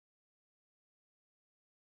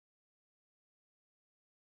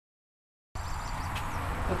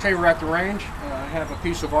Okay, we're at the range. I have a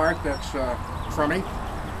piece of art that's from me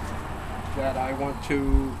that I want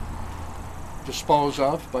to dispose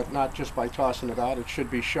of, but not just by tossing it out. It should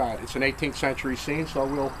be shot. It's an 18th century scene, so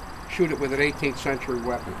we'll shoot it with an 18th century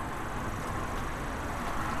weapon.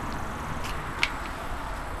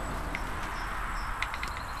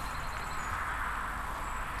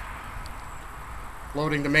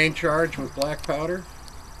 Loading the main charge with black powder.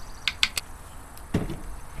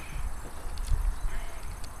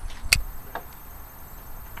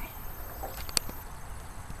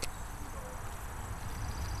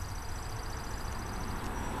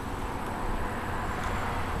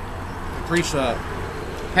 Grease a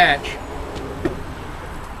patch.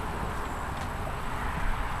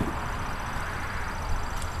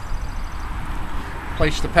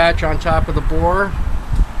 Place the patch on top of the bore.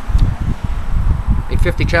 A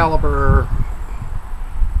 .50 caliber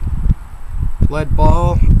lead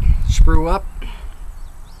ball. Screw up.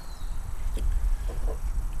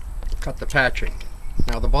 Cut the patching.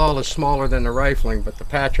 Now the ball is smaller than the rifling, but the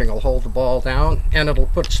patching will hold the ball down and it'll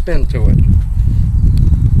put spin to it.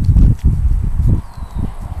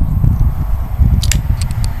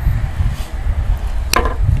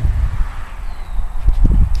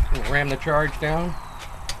 Ram the charge down.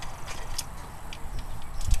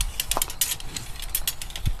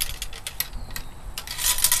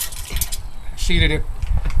 Seated it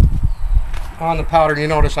on the powder. You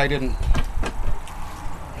notice I didn't,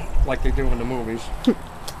 like they do in the movies.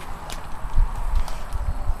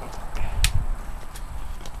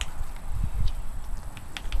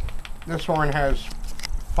 This horn has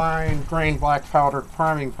fine grained black powder,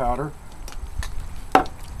 priming powder.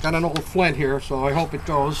 Got an old flint here, so I hope it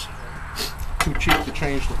goes. Too cheap to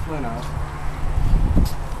change the flint out.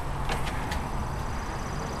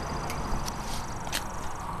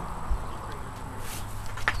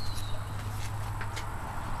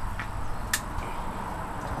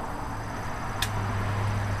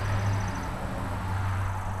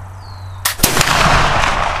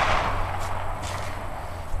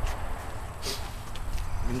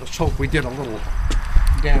 And let's hope we did a little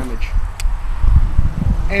damage.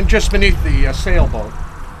 And just beneath the sailboat.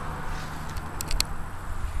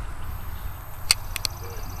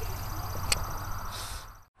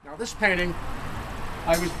 Now this painting,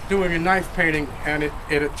 I was doing a knife painting and it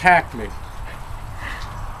attacked me. It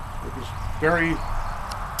was very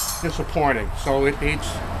disappointing. So it needs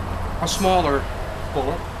a smaller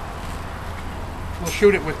bullet. We'll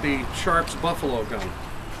shoot it with the Sharpe's buffalo gun.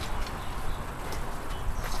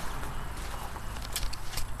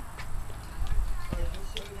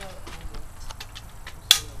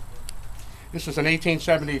 This is an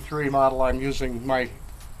 1873 model. I'm using my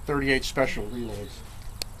 38 special reloads.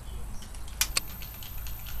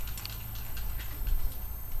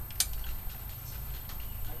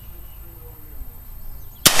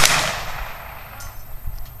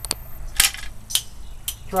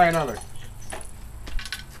 Try another.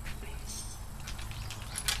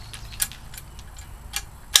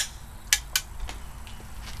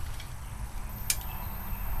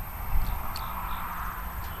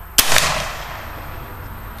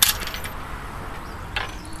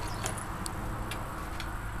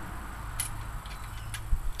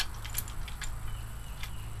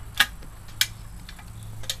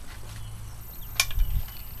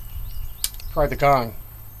 Try the gong.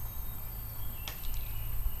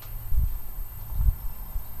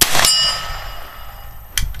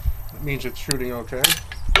 That means it's shooting okay.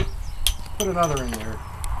 Put another in there.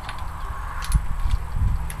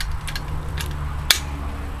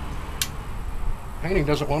 Painting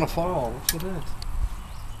doesn't want to fall. What's with it?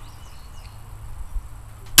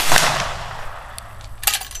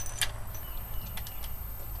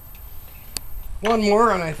 One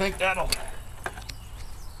more and I think that'll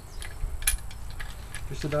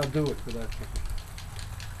just about do it for that.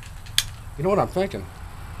 You know what I'm thinking?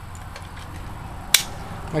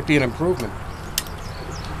 Might be an improvement.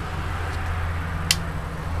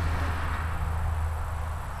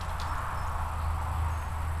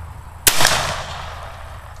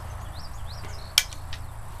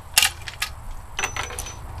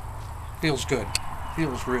 Feels good.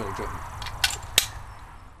 Feels really good.